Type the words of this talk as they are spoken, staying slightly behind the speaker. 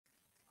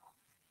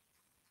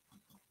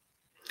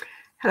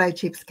Hello,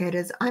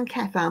 Cheapskaters. I'm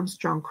Kath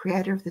Armstrong,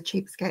 creator of the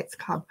Cheapskates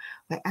Club,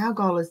 where our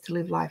goal is to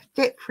live life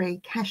debt-free,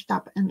 cashed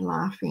up and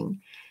laughing.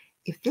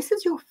 If this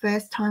is your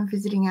first time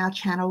visiting our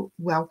channel,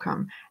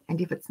 welcome. And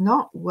if it's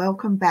not,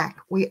 welcome back.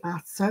 We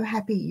are so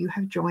happy you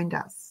have joined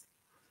us.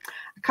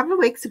 A couple of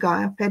weeks ago,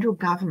 our federal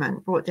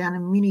government brought down a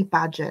mini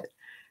budget,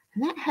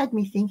 and that had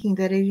me thinking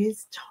that it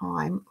is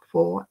time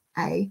for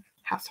a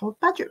household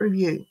budget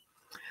review.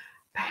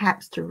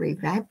 Perhaps to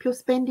revamp your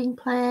spending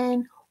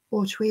plan,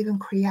 or to even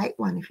create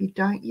one if you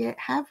don't yet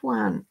have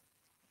one.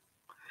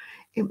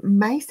 It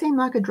may seem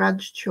like a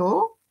drudge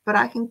chore, but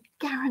I can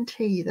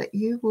guarantee you that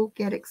you will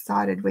get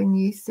excited when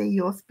you see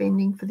your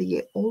spending for the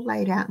year all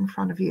laid out in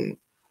front of you.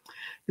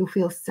 You'll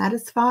feel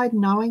satisfied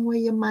knowing where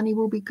your money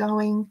will be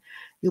going.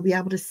 You'll be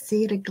able to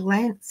see at a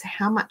glance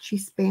how much you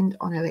spend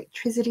on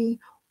electricity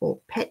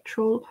or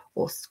petrol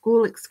or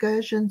school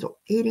excursions or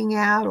eating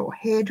out or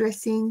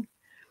hairdressing.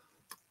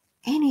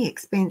 Any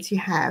expense you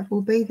have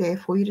will be there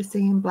for you to see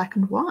in black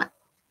and white.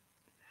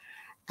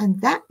 And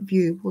that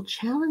view will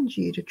challenge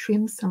you to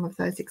trim some of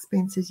those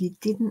expenses you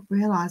didn't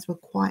realize were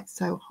quite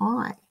so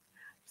high,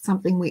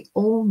 something we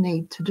all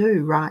need to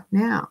do right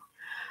now.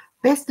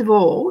 Best of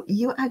all,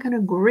 you are going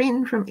to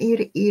grin from ear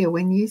to ear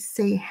when you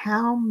see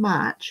how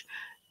much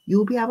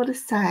you'll be able to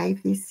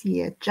save this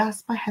year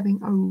just by having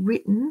a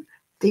written,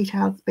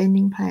 detailed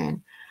spending plan.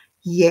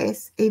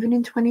 Yes, even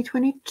in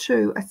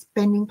 2022, a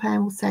spending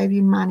plan will save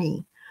you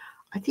money.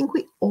 I think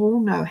we all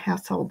know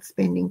household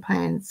spending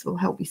plans will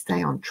help you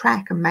stay on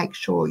track and make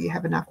sure you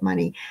have enough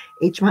money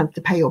each month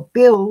to pay your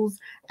bills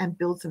and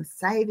build some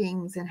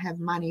savings and have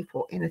money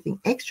for anything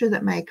extra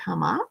that may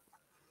come up,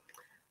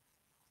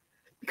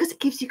 because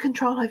it gives you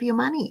control over your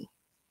money.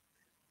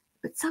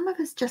 But some of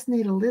us just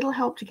need a little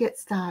help to get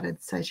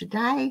started. So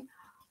today,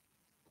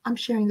 I'm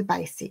sharing the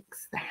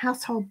basics, the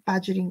household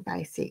budgeting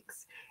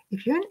basics.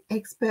 If you're an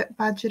expert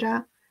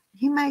budgeter,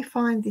 you may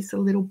find this a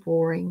little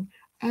boring,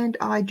 and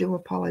I do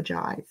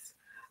apologize.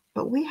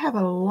 But we have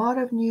a lot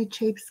of new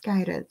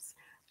cheapskaters,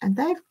 and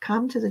they've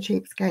come to the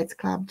Cheapskates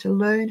Club to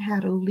learn how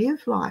to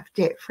live life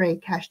debt-free,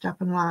 cashed up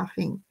and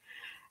laughing.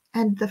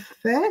 And the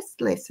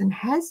first lesson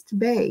has to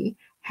be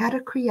how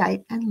to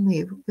create and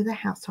live with a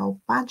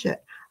household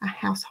budget, a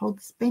household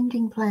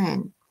spending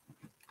plan.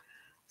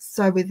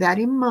 So with that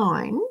in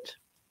mind,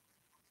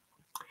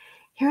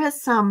 here are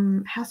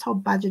some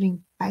household budgeting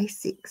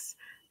basics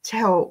to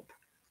help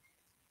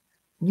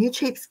new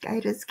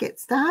cheapskaters get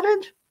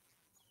started,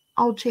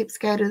 old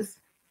cheapskaters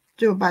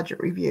do a budget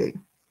review.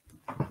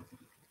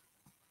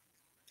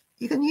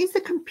 You can use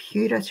the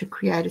computer to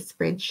create a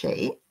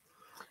spreadsheet,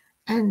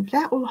 and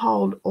that will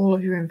hold all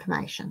of your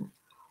information.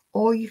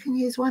 Or you can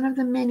use one of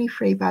the many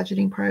free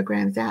budgeting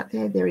programs out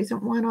there. There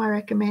isn't one I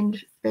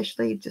recommend,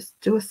 especially just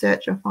do a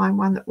search and find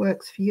one that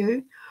works for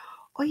you.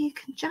 Or you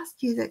can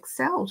just use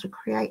Excel to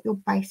create your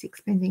basic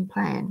spending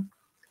plan.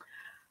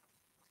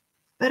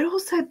 But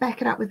also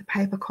back it up with a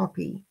paper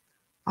copy.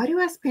 I do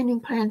our spending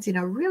plans in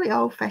a really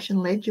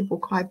old-fashioned ledger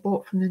book I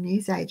bought from the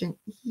newsagent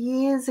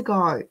years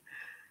ago.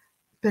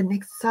 But an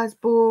exercise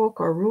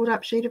book or a ruled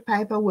up sheet of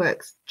paper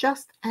works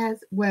just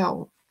as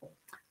well.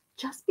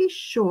 Just be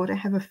sure to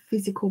have a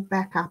physical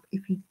backup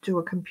if you do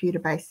a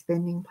computer-based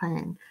spending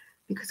plan,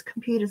 because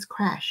computers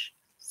crash.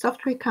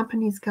 Software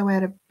companies go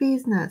out of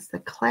business. The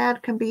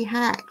cloud can be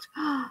hacked,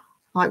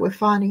 like we're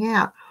finding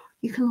out.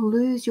 You can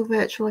lose your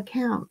virtual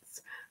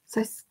accounts.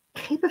 So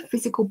keep a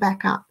physical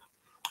backup.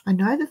 I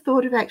know the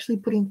thought of actually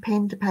putting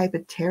pen to paper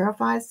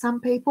terrifies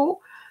some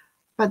people,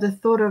 but the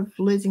thought of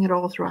losing it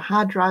all through a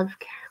hard drive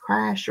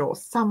crash or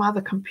some other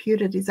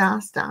computer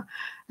disaster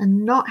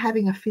and not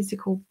having a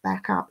physical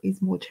backup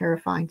is more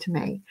terrifying to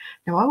me.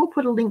 Now, I will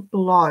put a link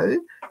below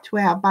to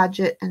our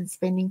budget and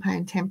spending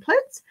plan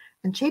templates,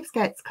 and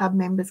Cheapskates Club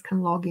members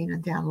can log in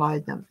and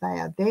download them.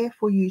 They are there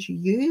for you to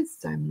use,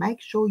 so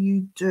make sure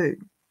you do.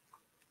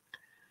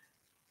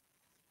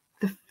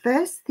 The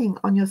first thing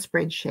on your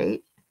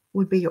spreadsheet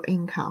would be your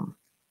income.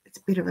 It's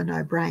a bit of a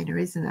no-brainer,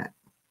 isn't it?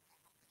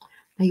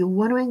 Now, you'll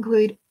want to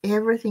include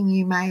everything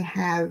you may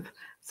have,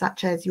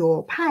 such as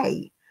your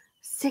pay,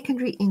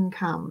 secondary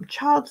income,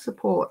 child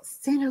support,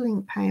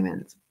 Centrelink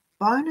payments,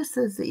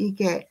 bonuses that you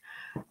get,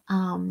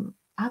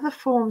 other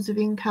forms of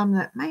income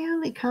that may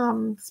only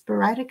come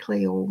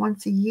sporadically or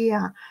once a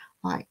year,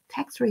 like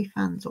tax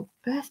refunds or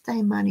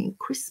birthday money,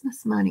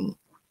 Christmas money.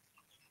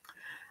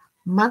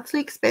 Monthly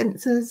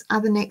expenses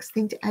are the next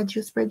thing to add to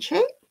your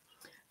spreadsheet.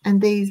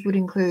 And these would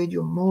include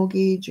your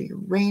mortgage or your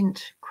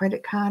rent,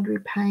 credit card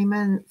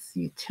repayments,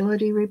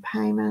 utility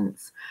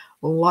repayments,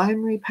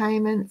 loan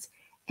repayments,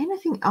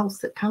 anything else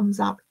that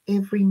comes up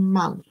every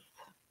month.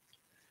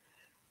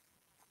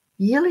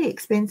 Yearly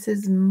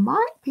expenses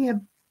might be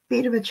a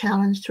bit of a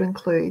challenge to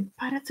include,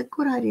 but it's a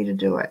good idea to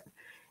do it.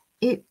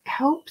 It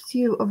helps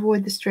you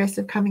avoid the stress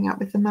of coming up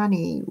with the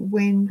money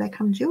when they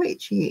come due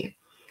each year.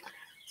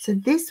 So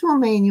this will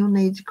mean you'll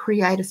need to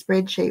create a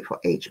spreadsheet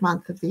for each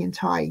month of the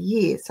entire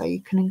year so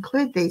you can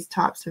include these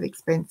types of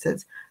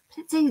expenses.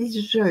 But it's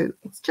easy to do.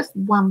 It's just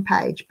one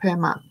page per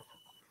month.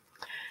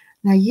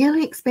 Now,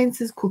 yearly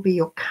expenses could be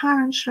your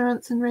car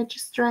insurance and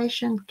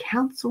registration,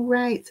 council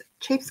rates,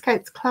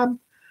 Cheapskates Club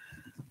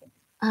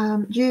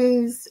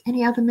dues,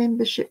 any other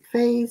membership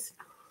fees,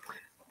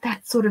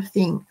 that sort of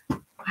thing.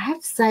 I have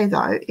to say,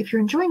 though, if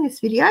you're enjoying this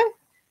video,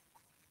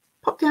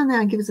 pop down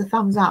there and give us a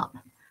thumbs up.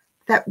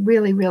 That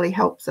really, really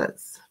helps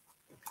us.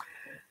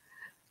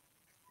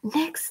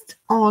 Next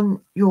on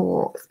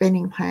your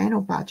spending plan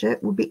or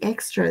budget will be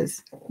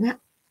extras. Now,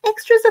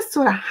 extras are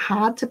sort of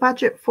hard to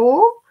budget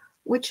for,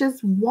 which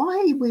is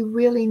why we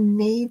really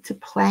need to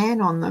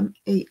plan on them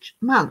each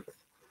month.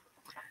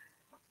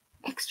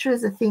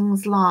 Extras are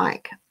things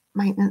like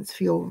maintenance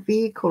for your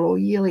vehicle or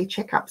yearly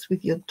checkups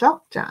with your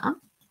doctor.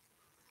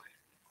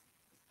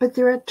 But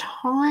there are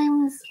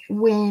times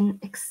when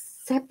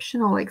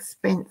exceptional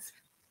expense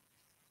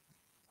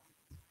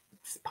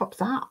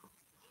pops up.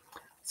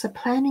 So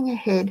planning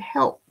ahead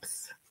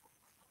helps.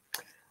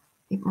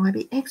 It might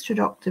be extra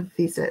doctor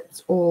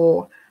visits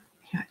or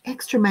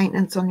extra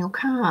maintenance on your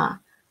car.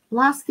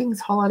 Last thing's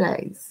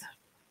holidays.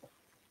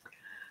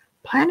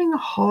 Planning a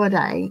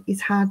holiday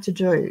is hard to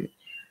do,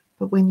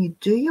 but when you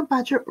do your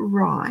budget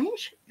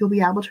right, you'll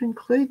be able to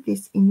include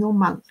this in your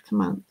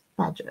month-to-month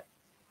budget.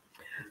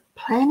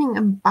 Planning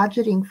and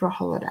budgeting for a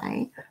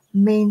holiday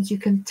means you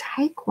can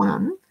take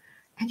one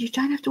and you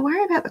don't have to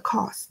worry about the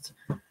cost.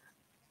 You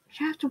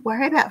don't have to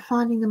worry about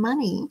finding the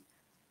money.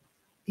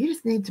 You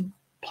just need to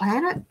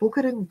plan it, book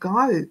it, and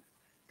go,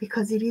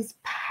 because it is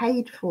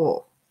paid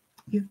for.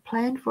 You've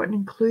planned for it and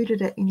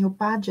included it in your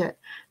budget.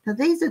 Now,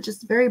 these are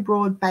just very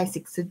broad,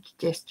 basic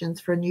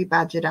suggestions for a new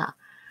budgeter.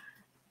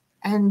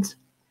 And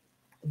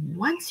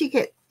once you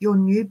get your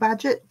new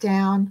budget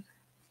down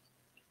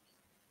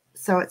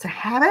so it's a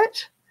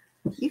habit,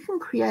 you can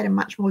create a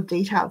much more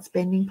detailed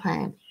spending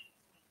plan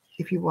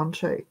if you want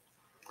to.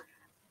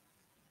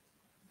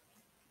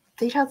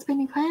 Detailed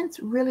spending plans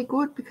really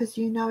good because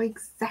you know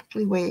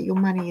exactly where your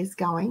money is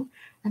going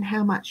and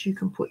how much you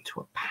can put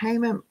to a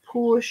payment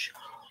push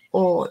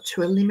or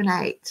to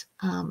eliminate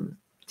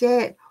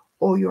debt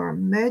or your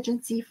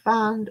emergency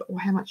fund, or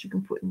how much you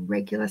can put in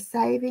regular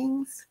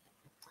savings.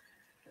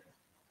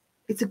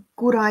 It's a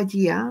good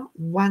idea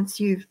once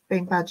you've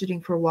been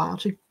budgeting for a while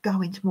to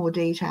go into more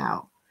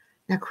detail.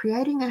 Now,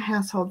 creating a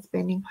household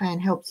spending plan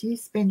helps you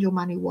spend your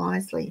money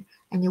wisely,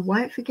 and you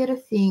won't forget a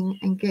thing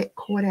and get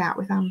caught out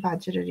with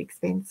unbudgeted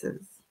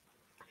expenses.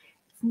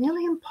 It's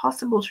nearly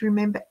impossible to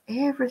remember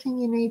everything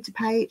you need to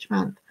pay each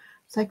month,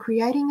 so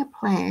creating a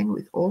plan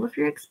with all of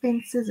your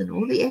expenses and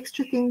all the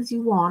extra things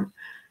you want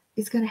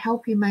is going to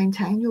help you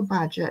maintain your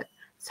budget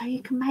so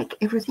you can make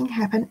everything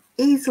happen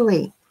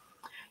easily.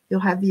 You'll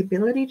have the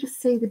ability to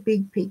see the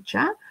big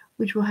picture,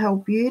 which will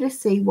help you to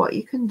see what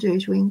you can do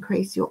to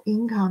increase your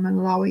income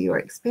and lower your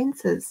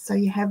expenses so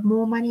you have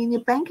more money in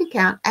your bank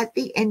account at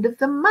the end of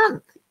the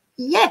month.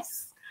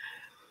 Yes,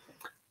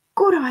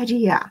 good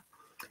idea.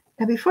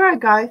 Now, before I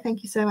go,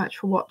 thank you so much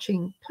for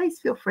watching. Please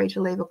feel free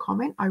to leave a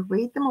comment. I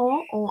read them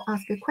all or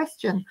ask a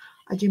question.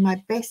 I do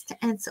my best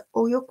to answer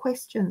all your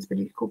questions, but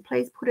if you could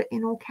please put it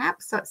in all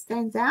caps so it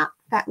stands out,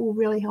 that will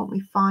really help me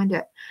find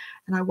it.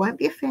 And I won't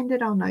be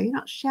offended. I'll know you're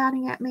not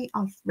shouting at me.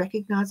 I'll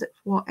recognize it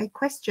for a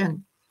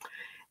question.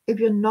 If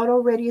you're not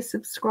already a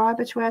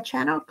subscriber to our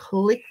channel,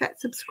 click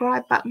that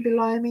subscribe button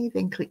below me,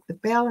 then click the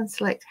bell and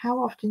select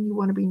how often you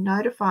want to be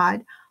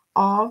notified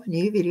of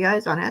new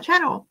videos on our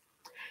channel.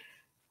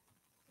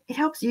 It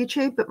helps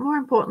YouTube, but more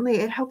importantly,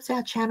 it helps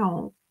our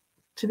channel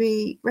to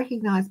be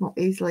recognized more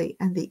easily.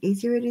 And the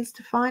easier it is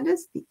to find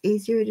us, the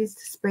easier it is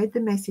to spread the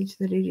message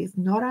that it is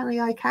not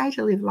only okay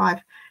to live life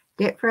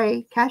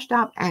debt-free, cashed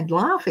up, and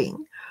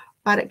laughing,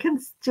 but it can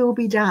still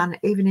be done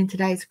even in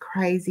today's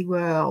crazy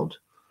world.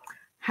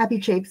 Happy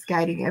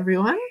cheapskating,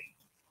 everyone.